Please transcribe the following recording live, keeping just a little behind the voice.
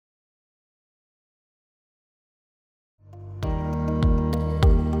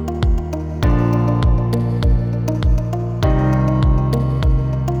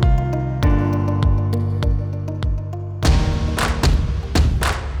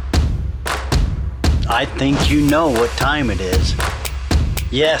I think you know what time it is.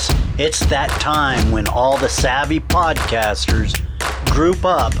 Yes, it's that time when all the savvy podcasters group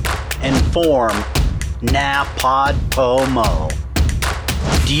up and form NaPodPoMo.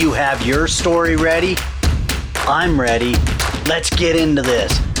 Do you have your story ready? I'm ready. Let's get into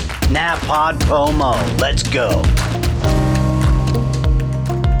this. NaPodPoMo. Let's go.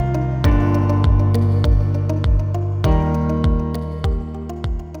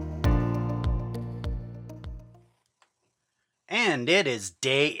 And it is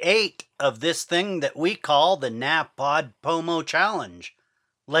day 8 of this thing that we call the NaPodPoMo Challenge.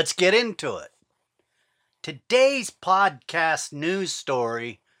 Let's get into it. Today's podcast news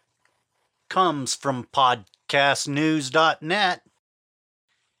story comes from podcastnews.net.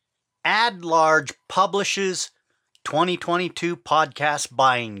 AdLarge publishes 2022 podcast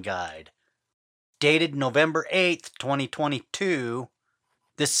buying guide. Dated November 8th, 2022.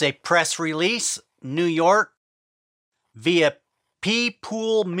 This is a press release, New York, via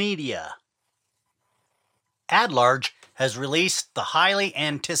P-Pool Media. AdLarge has released the highly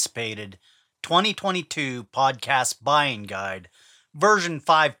anticipated 2022 podcast buying guide, version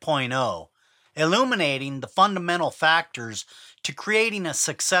 5.0, illuminating the fundamental factors to creating a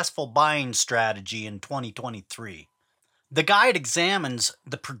successful buying strategy in 2023. The guide examines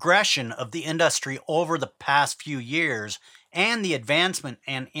the progression of the industry over the past few years and the advancement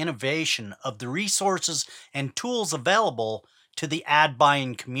and innovation of the resources and tools available to the ad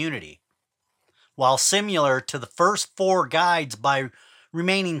buying community. While similar to the first 4 guides by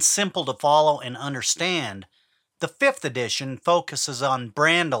remaining simple to follow and understand, the 5th edition focuses on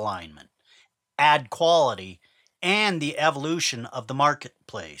brand alignment, ad quality, and the evolution of the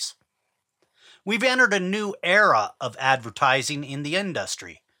marketplace. We've entered a new era of advertising in the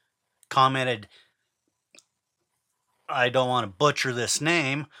industry, commented, I don't want to butcher this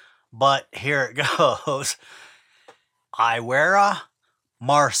name, but here it goes, Iwera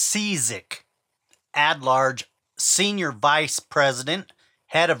Marcizic, AdLarge Senior Vice President,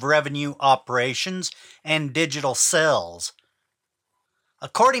 Head of Revenue Operations and Digital Sales.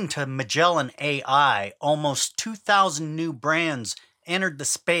 According to Magellan AI, almost 2,000 new brands entered the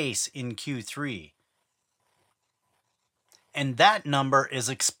space in Q3. And that number is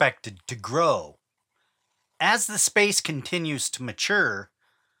expected to grow. As the space continues to mature,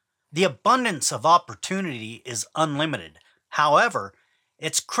 the abundance of opportunity is unlimited. However,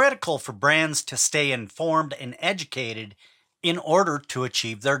 it's critical for brands to stay informed and educated in order to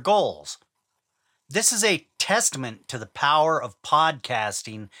achieve their goals. This is a testament to the power of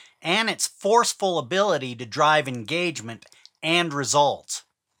podcasting and its forceful ability to drive engagement and results.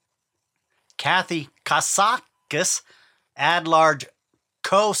 Kathy Kasakis, AdLarge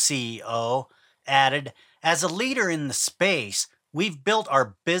co-CEO, added, as a leader in the space, we've built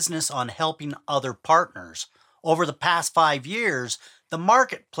our business on helping other partners. Over the past 5 years, the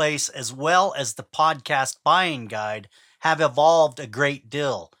marketplace as well as the podcast buying guide have evolved a great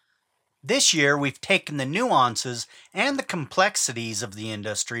deal. This year, we've taken the nuances and the complexities of the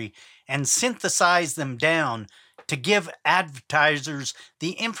industry and synthesized them down to give advertisers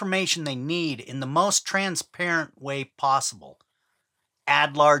the information they need in the most transparent way possible.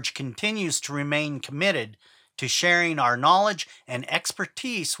 AdLarge continues to remain committed to sharing our knowledge and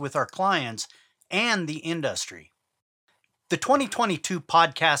expertise with our clients and the industry. The 2022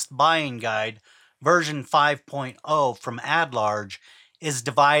 Podcast Buying Guide, version 5.0 from AdLarge, is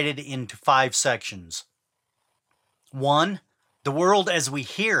divided into 5 sections. 1. The world as we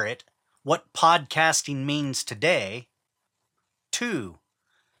hear it, what podcasting means today. 2.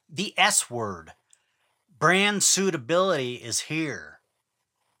 The S word, brand suitability is here.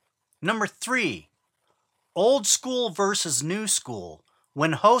 Number 3. Old school versus new school,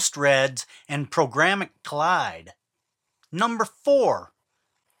 when host reads and programmatic collide. Number 4.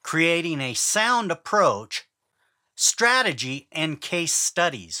 Creating a sound approach, strategy, and case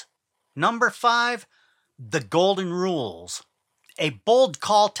studies. Number 5. The golden rules, a bold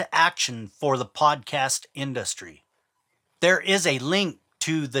call to action for the podcast industry. There is a link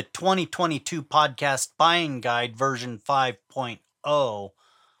to the 2022 Podcast Buying Guide version 5.0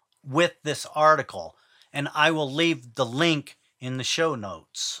 with this article, and I will leave the link in the show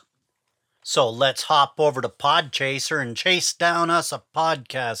notes. So let's hop over to Podchaser and chase down us a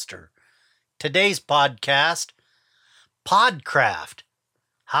podcaster. Today's podcast, Podcraft,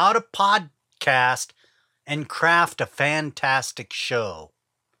 how to podcast and craft a fantastic show.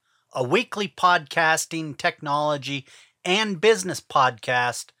 A weekly podcasting, technology, and business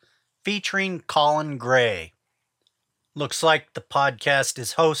podcast featuring Colin Gray. Looks like the podcast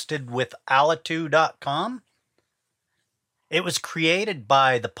is hosted with Alitu.com. It was created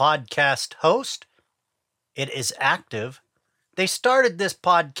by the podcast host, It is active. They started this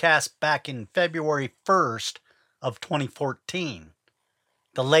podcast back in February 1st of 2014.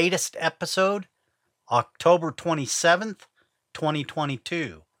 The latest episode, October 27th,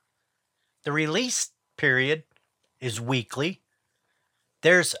 2022. The release period is weekly.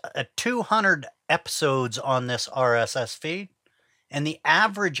 There's 200 episodes on this RSS feed, and the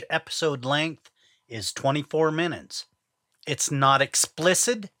average episode length is 24 minutes. It's not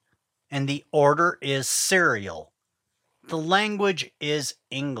explicit, and the order is serial. The language is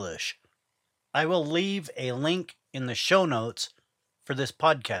English. I will leave a link in the show notes for this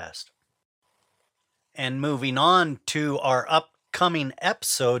podcast. And moving on to our upcoming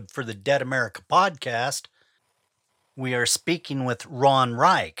episode for the Dead America podcast, we are speaking with Ron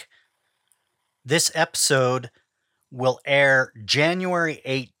Reich. This episode will air January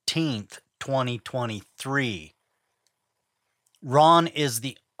 18th, 2023. Ron is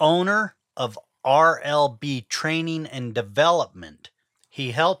the owner of RLB Training and Development.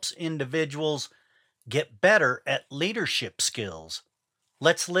 He helps individuals get better at leadership skills.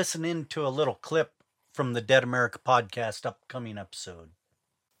 Let's listen into a little clip from the Dead America podcast upcoming episode.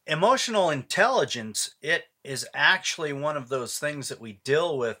 Emotional intelligence, it is actually one of those things that we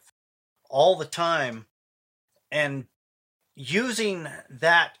deal with all the time. And using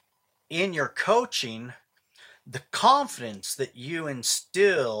that in your coaching, the confidence that you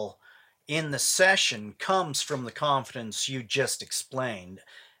instill in the session comes from the confidence you just explained.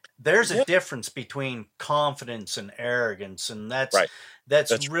 There's a difference between confidence and arrogance, and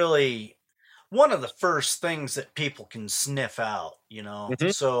that's really one of the first things that people can sniff out,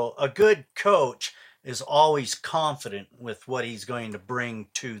 So a good coach is always confident with what he's going to bring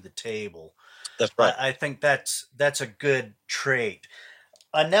to the table. That's right. I think that's a good trait.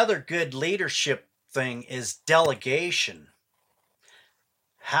 Another good leadership thing is delegation.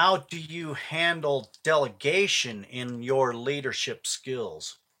 How do you handle delegation in your leadership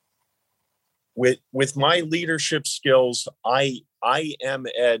skills? With my leadership skills, I am,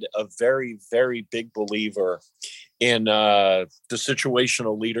 Ed, a very, very big believer in the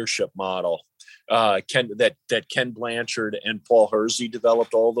situational leadership model that Ken Blanchard and Paul Hersey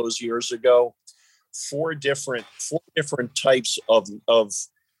developed all those years ago. Four different types of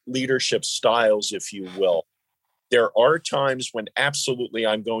leadership styles, if you will. There are times when absolutely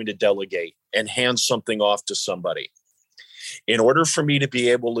I'm going to delegate and hand something off to somebody. In order for me to be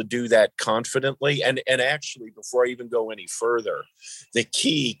able to do that confidently, and actually, before I even go any further, the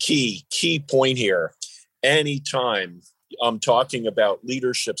key point here, anytime I'm talking about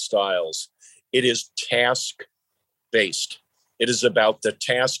leadership styles, it is task-based. It is about the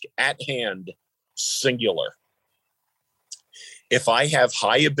task at hand, singular. If I have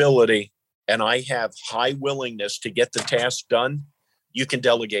high ability and I have high willingness to get the task done, you can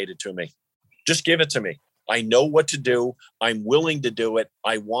delegate it to me. Just give it to me. I know what to do. I'm willing to do it.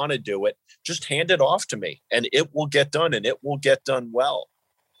 I want to do it. Just hand it off to me and it will get done, and it will get done well.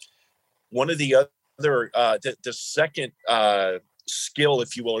 One of the other, the second skill,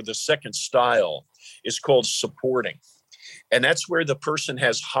 if you will, or the second style is called supporting. And that's where the person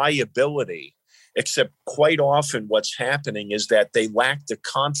has high ability, except quite often what's happening is that they lack the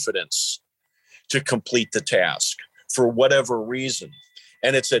confidence to complete the task for whatever reason.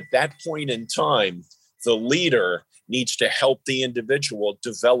 And it's at that point in time, the leader needs to help the individual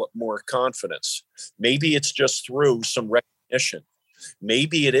develop more confidence. Maybe it's just through some recognition.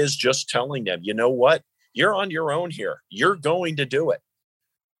 Maybe it is just telling them, you know what, you're on your own here. You're going to do it.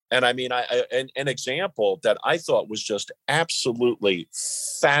 And I mean, an example that I thought was just absolutely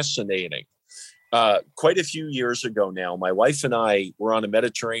fascinating. Quite a few years ago now, my wife and I were on a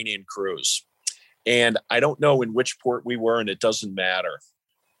Mediterranean cruise. And I don't know in which port we were, and it doesn't matter.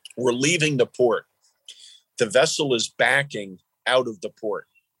 We're leaving the port. The vessel is backing out of the port.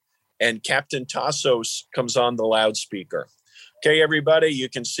 And Captain Tassos comes on the loudspeaker. Okay, everybody, you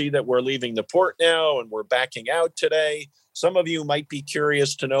can see that we're leaving the port now and we're backing out today. Some of you might be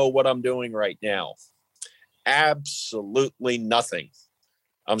curious to know what I'm doing right now. Absolutely nothing.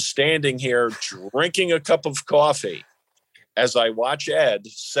 I'm standing here drinking a cup of coffee as I watch Ed,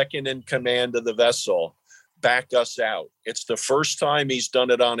 second in command of the vessel, back us out. It's the first time he's done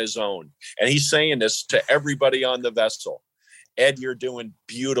it on his own. And he's saying this to everybody on the vessel. Ed, you're doing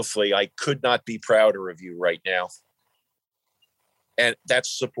beautifully. I could not be prouder of you right now. And that's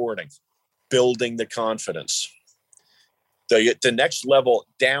supporting, building the confidence. The next level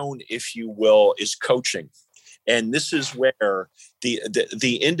down, if you will, is coaching. And this is where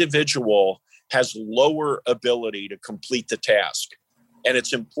the individual has lower ability to complete the task. And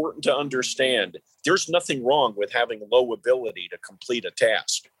it's important to understand there's nothing wrong with having low ability to complete a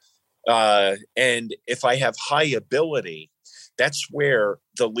task. And if I have high ability, that's where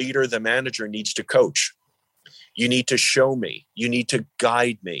the leader, the manager needs to coach. You need to show me. You need to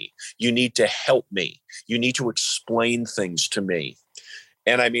guide me. You need to help me. You need to explain things to me.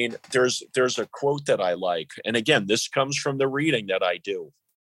 And I mean, there's a quote that I like. And again, this comes from the reading that I do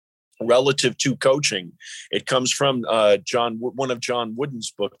relative to coaching. It comes from one of John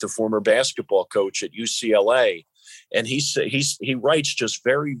Wooden's book, the former basketball coach at UCLA. And he writes just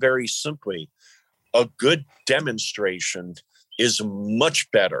very, very simply, a good demonstration is much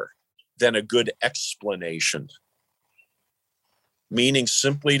better than a good explanation. Meaning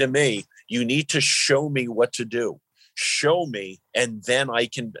simply to me, you need to show me what to do. Show me, and then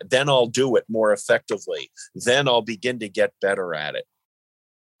I'll do it more effectively. Then I'll begin to get better at it.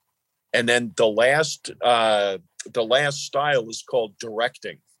 And then the last style is called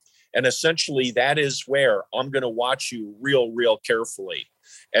directing. And essentially that is where I'm going to watch you real carefully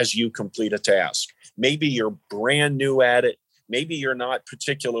as you complete a task. Maybe you're brand new at it. Maybe you're not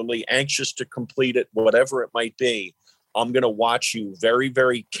particularly anxious to complete it, whatever it might be. I'm going to watch you very,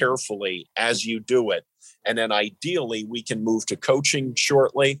 very carefully as you do it. And then ideally we can move to coaching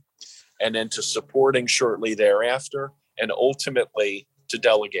shortly, and then to supporting shortly thereafter, and ultimately to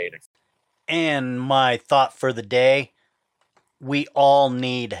delegating. And my thought for the day, we all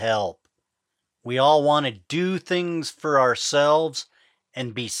need help. We all want to do things for ourselves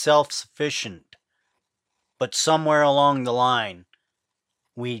and be self-sufficient. But somewhere along the line,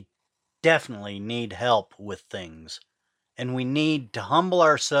 we definitely need help with things. And we need to humble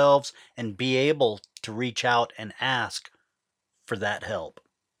ourselves and be able to reach out and ask for that help.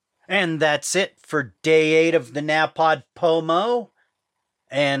 And that's it for day 8 of the NAPOD POMO.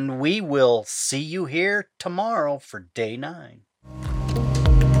 And we will see you here tomorrow for day 9.